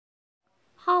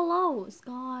Hello,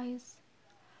 guys.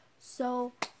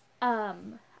 So, I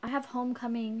have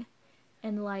homecoming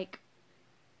in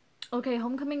okay,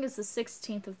 homecoming is the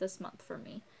 16th of this month for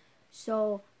me.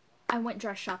 So, I went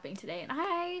dress shopping today and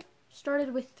I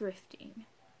started with thrifting.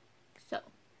 So,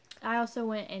 I also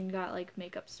went and got like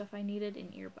makeup stuff I needed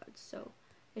and earbuds. So,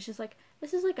 it's just like,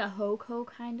 this is like a ho-ho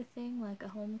kind of thing, like a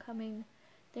homecoming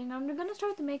thing. I'm gonna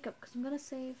start the makeup because I'm gonna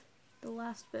save the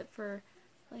last bit for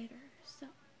later. So,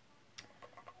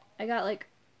 I got like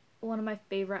one of my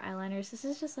favorite eyeliners. This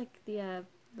is just like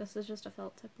this is just a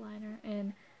felt tip liner,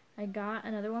 and I got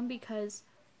another one because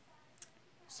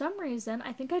some reason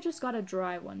I think I just got a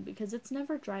dry one because it's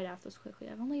never dried out this quickly.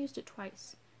 I've only used it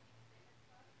twice,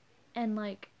 and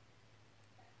like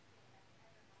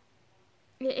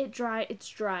it's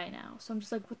dry now. So I'm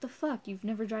just like, what the fuck? You've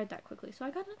never dried that quickly. So I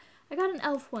got an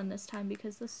elf one this time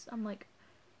because I'm like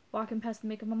walking past the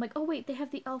makeup. I'm like, oh wait, they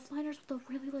have the elf liners with the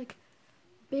really like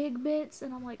big bits,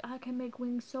 and I'm like, I can make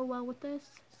wings so well with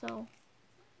this. So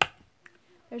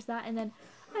there's that. And then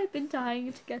I've been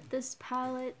dying to get this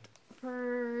palette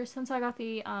since I got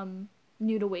the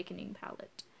Nude Awakening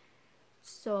palette.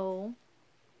 So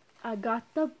I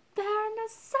got the Bare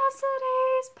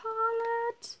Necessities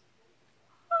palette.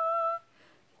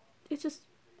 It's just,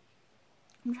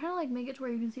 I'm trying to like make it to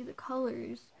where you can see the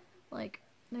colors. Like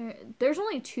there's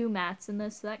only 2 mattes in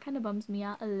this, so that kind of bums me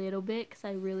out a little bit because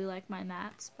I really like my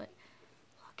mattes. But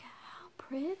look at how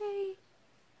pretty.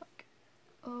 Like,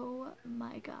 oh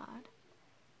my god.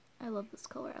 I love this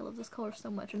color. I love this color so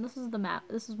much. And this is the matte.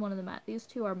 This is one of the matte. These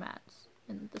 2 are mattes.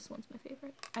 And this one's my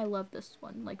favorite. I love this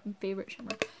one. Like, my favorite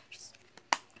shimmer. Just...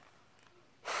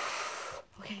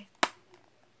 Okay.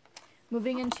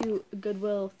 Moving into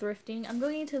Goodwill thrifting. I'm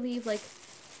going to leave, like,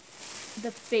 the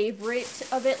favorite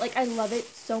of it. Like, I love it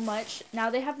so much. Now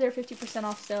they have their 50%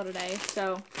 off sale today.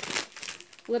 So,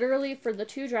 literally, for the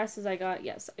 2 dresses I got,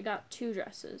 yes, I got 2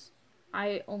 dresses.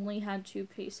 I only had to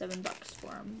pay $7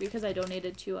 for them because I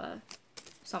donated to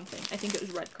something. I think it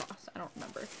was Red Cross. I don't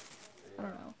remember. I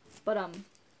don't know. But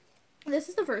this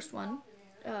is the first one.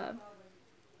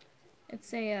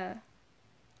 It's a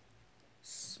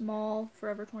small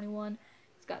Forever 21.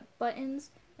 It's got buttons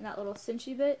and that little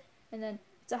cinchy bit, and then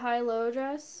it's a high-low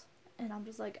dress. And I'm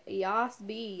just like, yas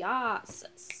be yas,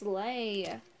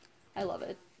 slay. I love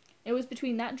it. It was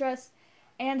between that dress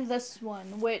and this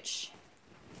one, which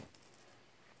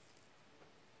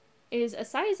is a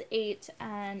size 8,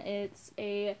 and it's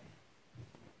a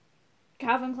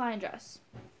Calvin Klein dress.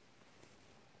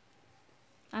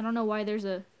 I don't know why there's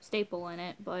a staple in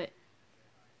it, but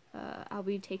I'll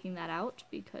be taking that out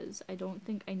because I don't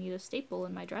think I need a staple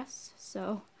in my dress.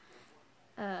 So,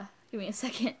 give me a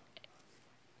second.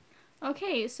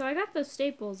 Okay, so I got the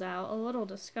staples out, a little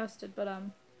disgusted, but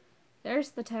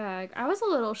there's the tag. I was a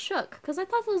little shook because I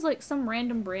thought it was like some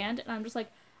random brand, and I'm just like,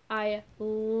 I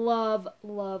love,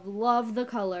 love, love the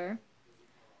color.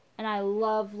 And I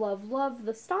love, love, love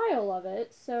the style of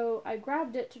it. So I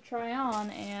grabbed it to try on,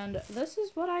 and this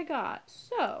is what I got.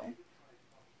 So,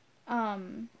 I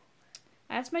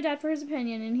asked my dad for his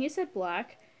opinion, and he said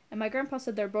black. And my grandpa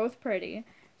said they're both pretty.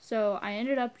 So I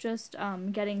ended up just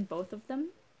getting both of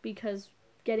them, because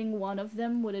getting one of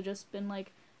them would have just been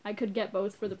like, I could get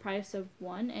both for the price of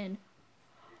one. And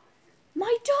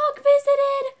my dog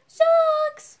visited!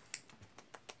 Sucks!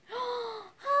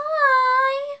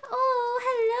 Hi! Oh,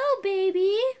 hello,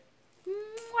 baby!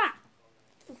 Mwah!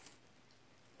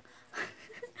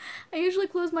 I usually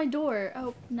close my door.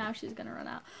 Oh, now she's gonna run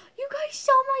out. You guys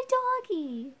saw my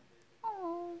doggy!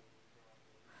 Oh.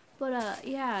 But,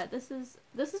 yeah, this is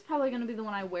probably gonna be the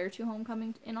one I wear to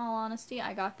homecoming, in all honesty.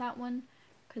 I got that one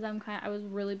because I was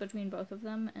really between both of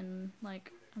them, and,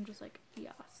 like, I'm just like,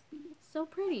 yes, it's so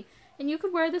pretty. And you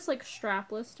could wear this, like,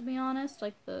 strapless, to be honest.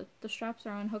 Like, the straps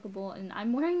are unhookable, and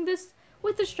I'm wearing this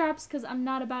with the straps because I'm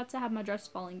not about to have my dress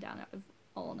falling down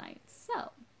all night.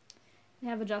 So, they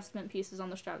have adjustment pieces on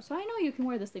the straps, so I know you can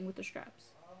wear this thing with the straps.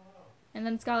 And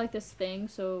then it's got, like, this thing,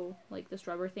 so, like, this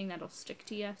rubber thing that'll stick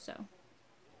to you, so.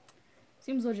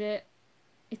 Seems legit.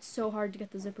 It's so hard to get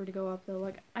the zipper to go up, though.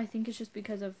 Like, I think it's just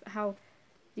because of how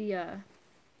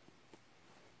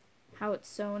how it's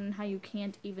sewn and how you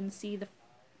can't even see the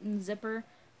zipper.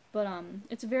 But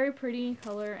it's a very pretty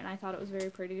color, and I thought it was very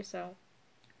pretty, so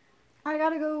I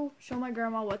gotta go show my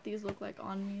grandma what these look like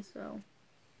on me. So